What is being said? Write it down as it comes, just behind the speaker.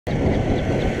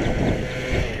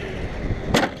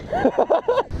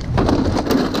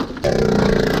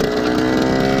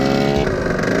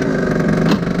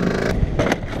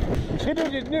Misschien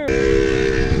doe je het nu.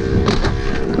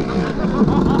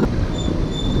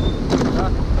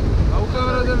 Hoe kunnen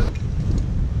we dat doen?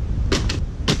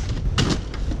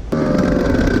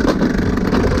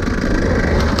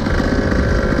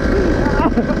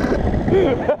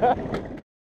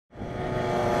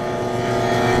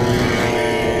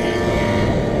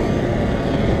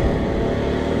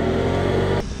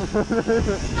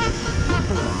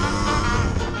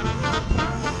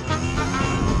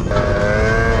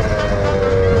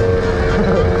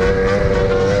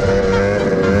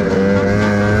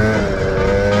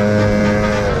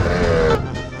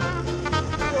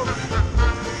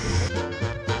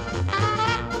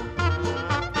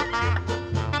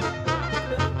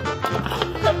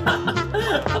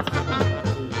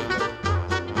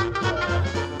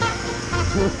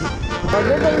 Maar ik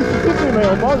denk dat ik de fiets niet mee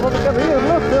oppas, want ik heb hier een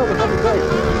luchtfilter van de tijd.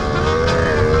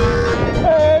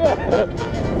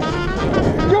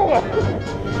 Jongen!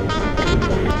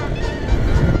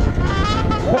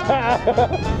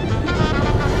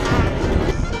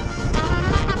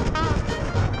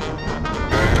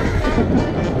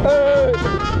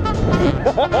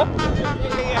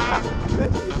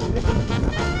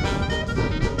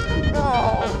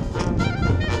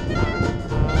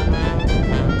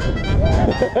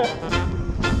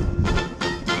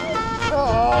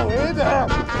 Oh, in there!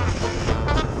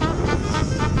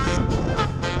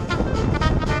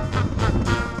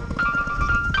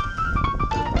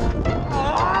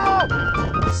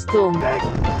 Stom. Mijn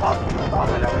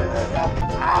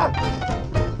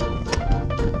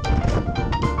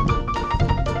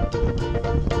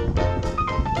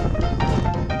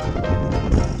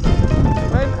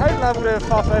uitlaat moet even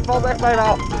vast, hij valt echt bijna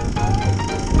af.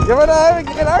 Ja, maar dan heb ik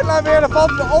geen uitlaat meer, dan valt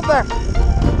hij erop weg.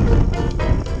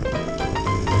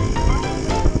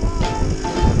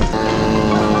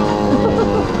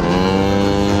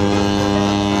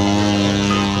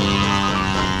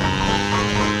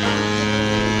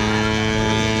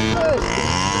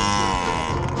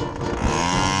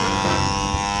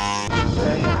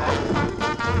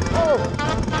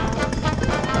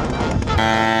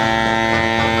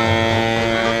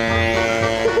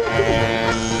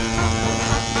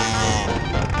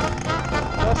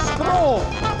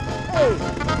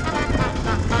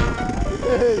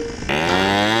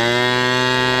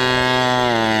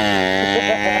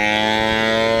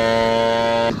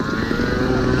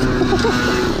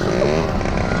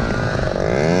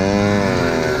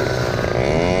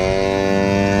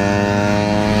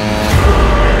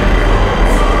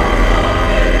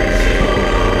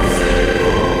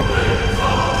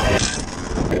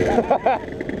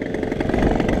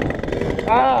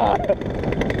 Ah!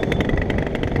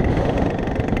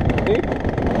 Nee?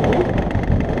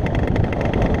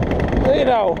 Nee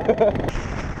nou!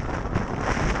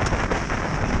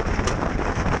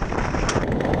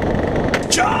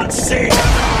 John C.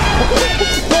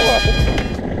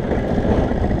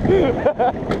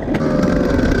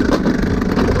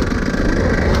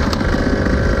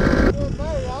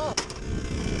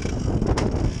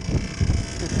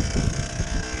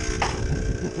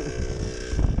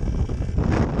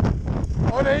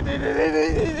 Oh nee, nee, nee, nee,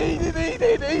 nee, nee, nee,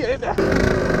 nee, nee, nee, nee.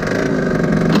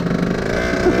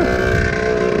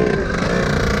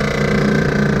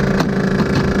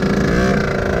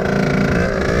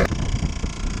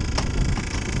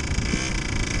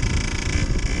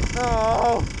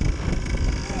 Oh.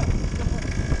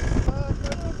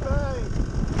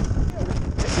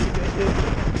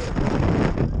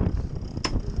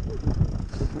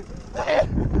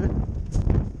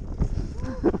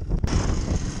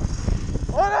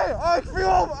 Oh nee, oh ik viel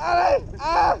op, ah nee,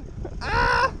 ah,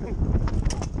 ah.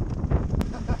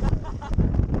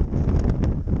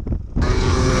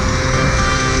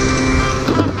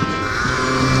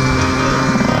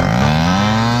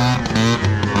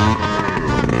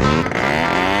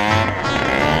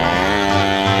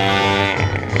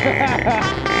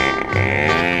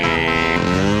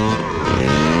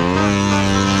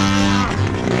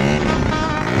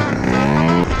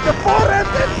 Kapot is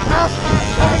dit af,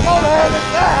 dat ik al de hele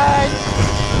tijd.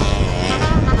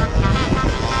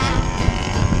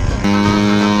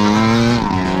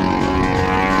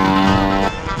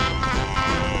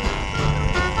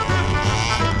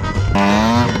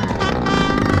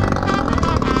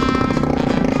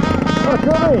 Oh,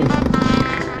 sorry!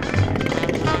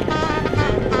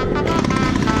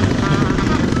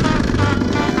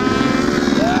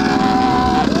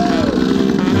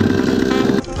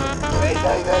 Nee,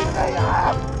 nee, nee, nee,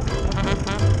 ah.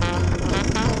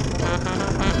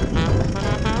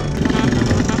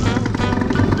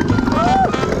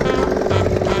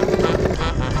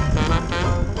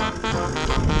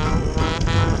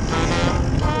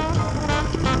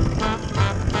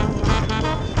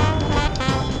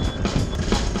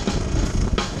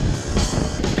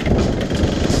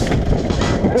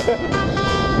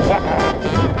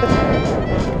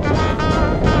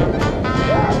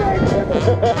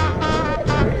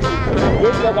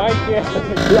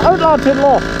 draad zit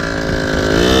los.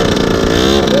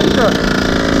 Zeker.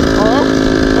 Oh,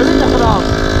 heb ik dat gedaan?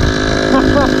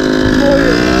 Mooi.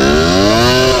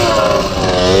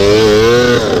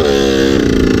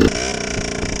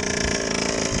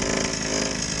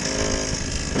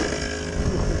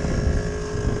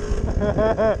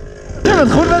 Je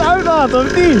bent goed met uitlaten,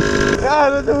 of niet? Ja,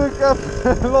 dat doe ik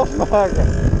even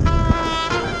losmaken.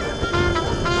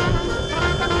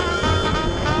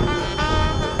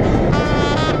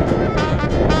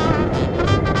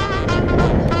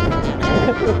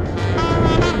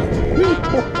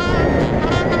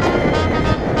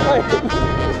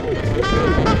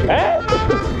 Hè?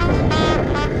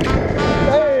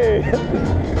 Hey!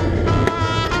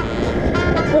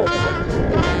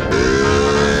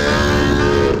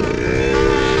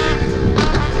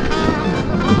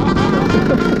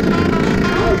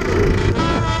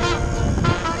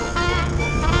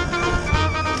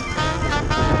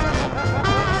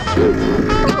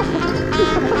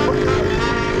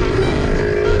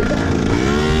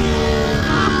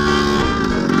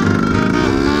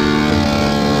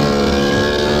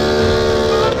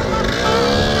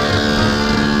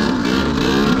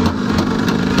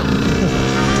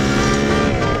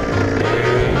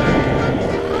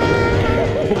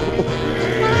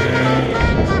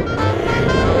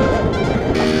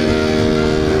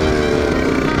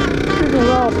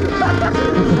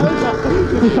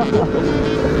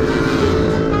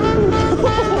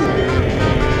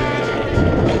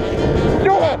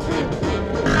 Jongen!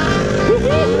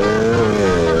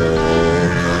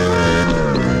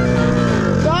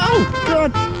 Nou,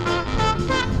 kut!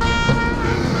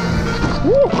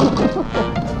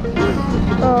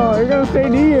 Oh, ik heb nog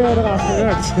steeds hier eraf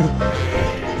gerukt.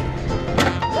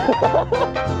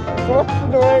 Wat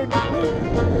er doorheen.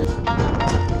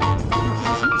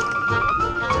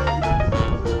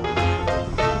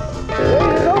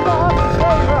 Deze is ook al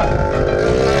afgeschoven.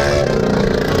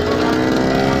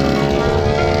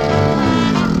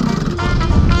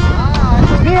 Het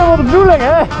is niet helemaal de bedoeling,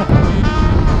 hè?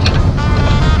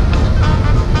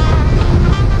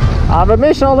 Ah, we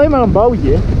missen alleen maar een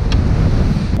bootje.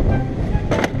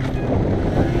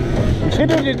 Misschien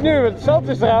doe je het nu, want het zand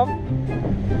is eraf.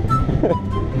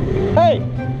 Hey,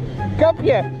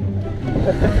 kapje.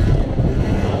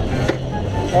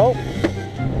 Oh.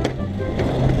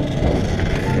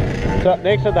 Zo,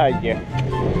 niks aan het handje.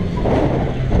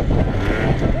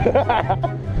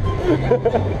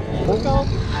 Goed al.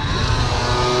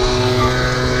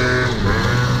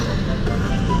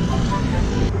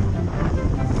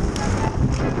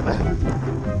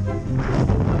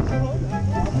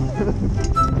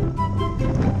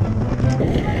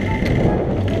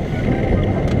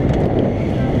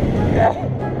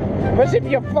 Waar zit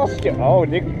je vast? Oh,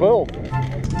 dik bul.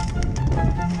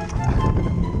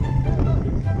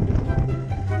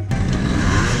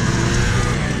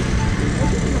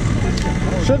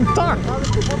 Zijn tak!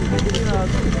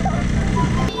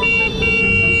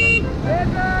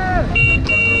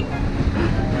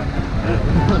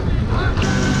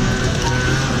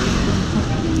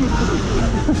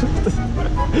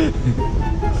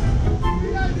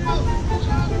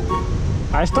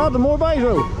 Hij staat er mooi bij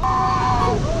zo.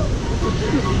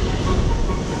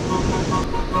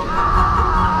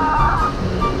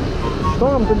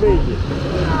 Stormt een beetje.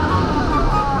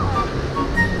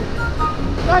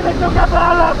 Kijk, ik nog even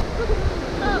halen!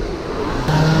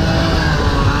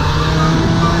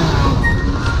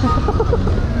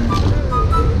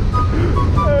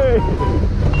 Hey.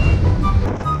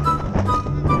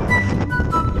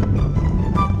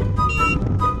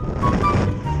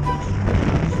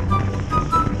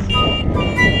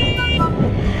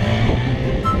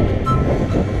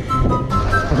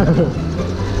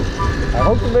 Hij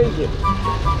rookt een beetje.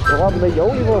 Er gaat een beetje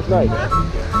olie voor snijden.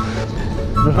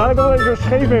 Waarschijnlijk omdat hij zo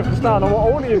scheef heeft gestaan om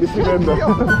olie in de cilinder. Ja.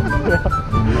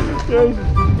 Jezus.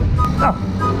 Nou,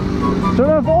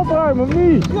 zullen we even opruimen of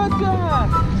niet?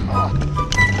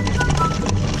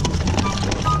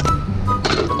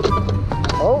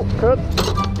 Oh, kut.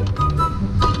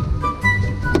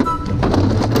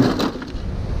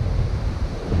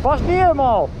 Past niet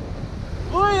helemaal.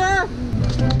 Hoi hè?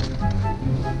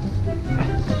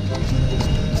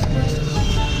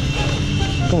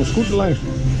 Kom, een scooter langs.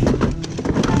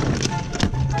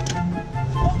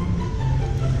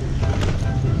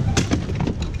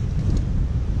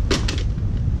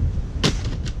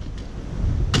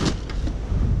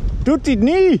 Doet hij het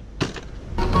niet?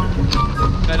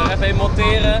 Ga je er even in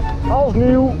monteren. Als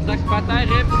nieuw. Straks een paar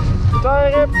tijrips.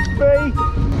 Tijrip 2.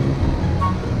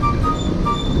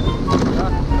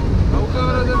 Hoe kunnen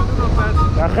we dat even doen nog, Pet?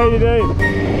 Ja, geen idee.